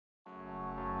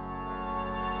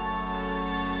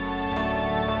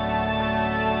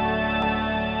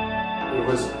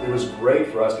was great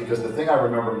for us because the thing I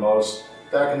remember most,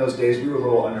 back in those days, we were a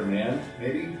little undermanned,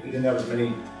 maybe. We didn't have as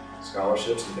many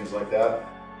scholarships and things like that.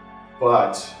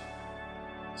 But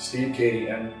Steve, Cady,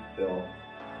 and Bill,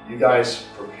 you guys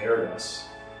prepared us.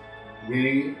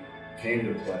 We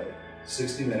came to play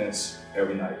 60 minutes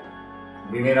every night.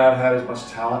 We may not have had as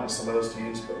much talent as some of those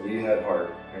teams, but we had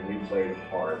heart and we played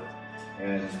hard.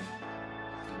 And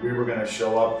we were going to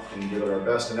show up and give it our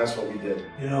best, and that's what we did.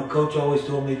 You know, Coach always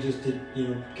told me just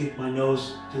to, keep my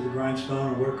nose to the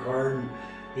grindstone and work hard.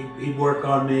 And he'd work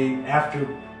on me after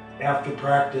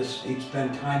practice. He'd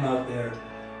spend time out there,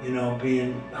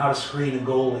 being how to screen a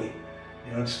goalie,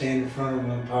 and stand in front of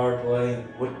him in power play and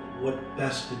what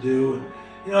best to do. And,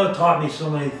 it taught me so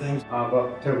many things.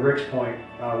 But to Rick's point,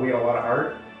 we had a lot of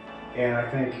heart, and I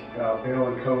think Bill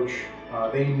and Coach,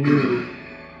 they knew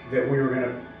that we were going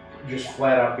to just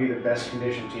flat out be the best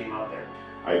conditioned team out there.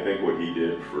 I think what he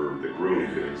did for the group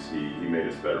is he made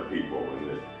us better people,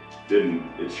 and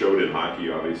it showed in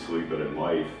hockey obviously, but in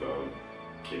life,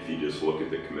 if you just look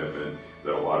at the commitment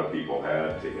that a lot of people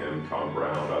had to him, Tom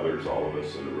Brown, others, all of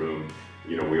us in the room,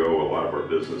 we owe a lot of our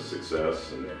business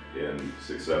success and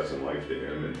success in life to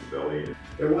him and to Billy.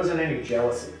 There wasn't any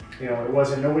jealousy.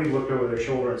 Nobody looked over their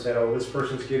shoulder and said, oh, this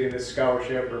person's getting this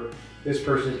scholarship or this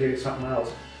person's getting something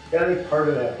else. Yeah, I think part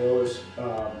of that, Bill, is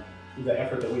the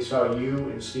effort that we saw you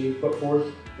and Steve put forth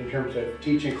in terms of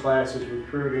teaching classes,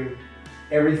 recruiting,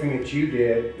 everything that you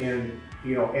did. And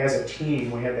as a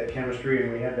team, we had that chemistry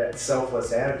and we had that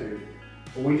selfless attitude.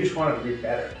 But we just wanted to be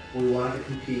better. We wanted to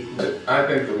compete. I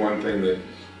think the one thing that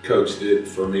Coach did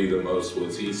for me the most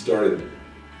was he started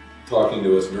talking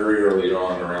to us very early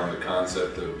on around the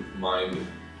concept of mind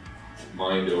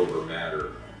over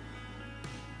matter.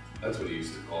 That's what he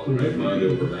used to call it, right? Mind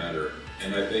over matter.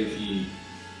 And I think he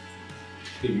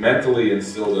mentally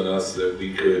instilled in us that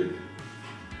we could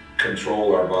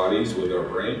control our bodies with our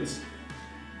brains.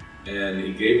 And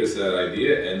he gave us that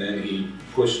idea, and then he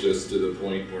pushed us to the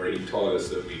point where he taught us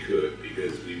that we could,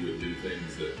 because we would do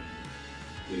things that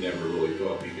we never really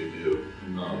thought we could do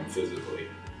physically.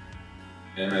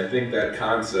 And I think that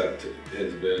concept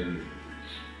has been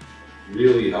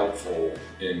really helpful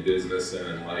in business and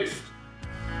in life.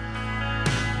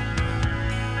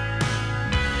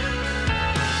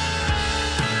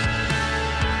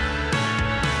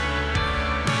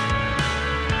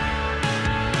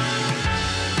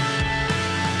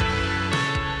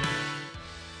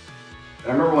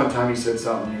 I remember one time he said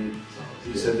something,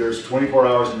 he said there's 24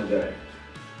 hours in a day.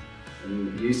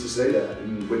 And he used to say that,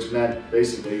 which meant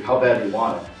basically how bad you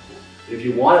want it. If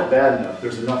you want it bad enough,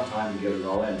 there's enough time to get it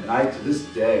all in. And to this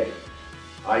day,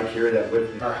 I carry that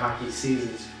with me. Our hockey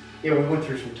seasons, we went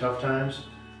through some tough times.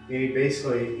 And he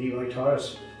really taught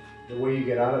us the way you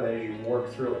get out of that is you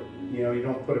work through it. You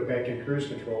don't put it back in cruise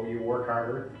control, you work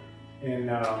harder. And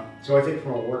so I think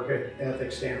from a work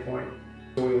ethic standpoint,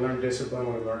 we learned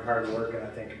discipline, we learned hard work, and I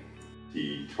think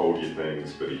he told you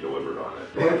things, but he delivered on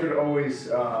it. Coach would always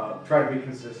try to be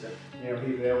consistent.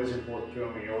 That was important to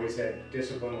him. He always had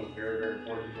discipline was very, very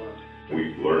important to him.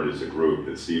 We learned as a group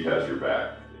that Steve has your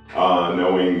back.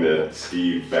 Knowing that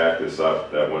Steve backed us up,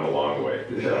 that went a long way.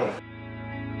 Yeah.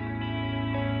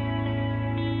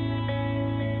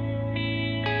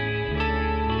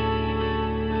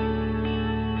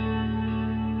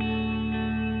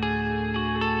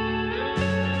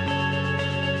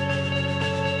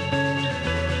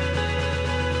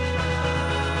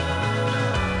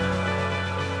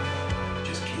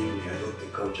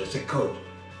 I said, Coach,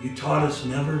 you taught us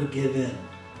never to give in,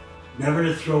 never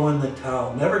to throw in the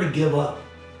towel, never to give up.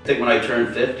 I think when I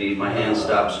turned 50, my hands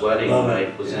stopped sweating when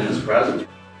I was in his presence.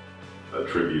 A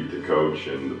tribute to Coach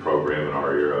and the program in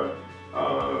our era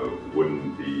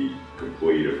wouldn't be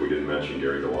complete if we didn't mention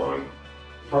Gary DeLong.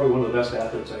 Probably one of the best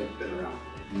athletes I've been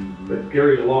around. But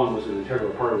Gary DeLong was an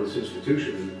integral part of this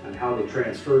institution and how they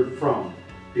transferred from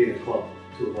being a club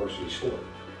to a varsity sport.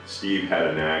 Steve had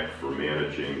a knack for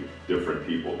managing different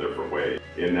people different ways,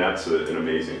 and that's an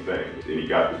amazing thing. And he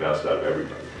got the best out of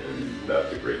everybody, and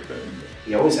that's a great thing.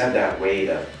 He always had that way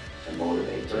to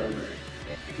motivate them.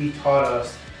 He taught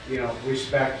us,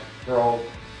 respect for all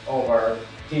of our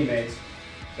teammates,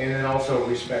 and then also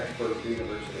respect for the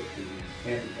university,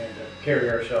 and to carry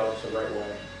ourselves the right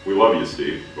way. We love you,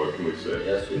 Steve. What can we say?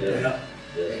 Yes, we did. Yeah.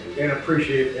 Yes, we did. And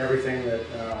appreciate everything that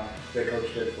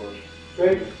Coach did for us.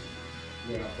 Thank you.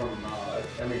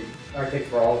 I think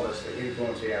for all of us, the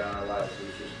influence he had on our lives was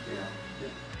just,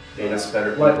 made us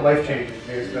better. Life changing,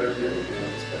 made us better people. Made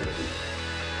us better people.